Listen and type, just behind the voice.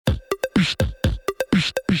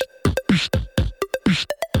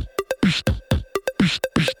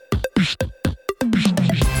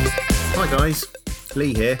Hi guys,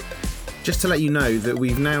 Lee here. Just to let you know that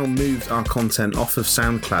we've now moved our content off of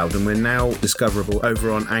SoundCloud and we're now discoverable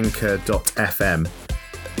over on anchor.fm.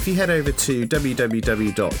 If you head over to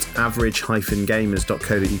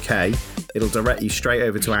www.average-gamers.co.uk, it'll direct you straight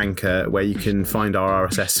over to Anchor, where you can find our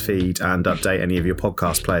RSS feed and update any of your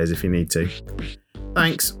podcast players if you need to.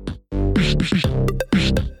 Thanks.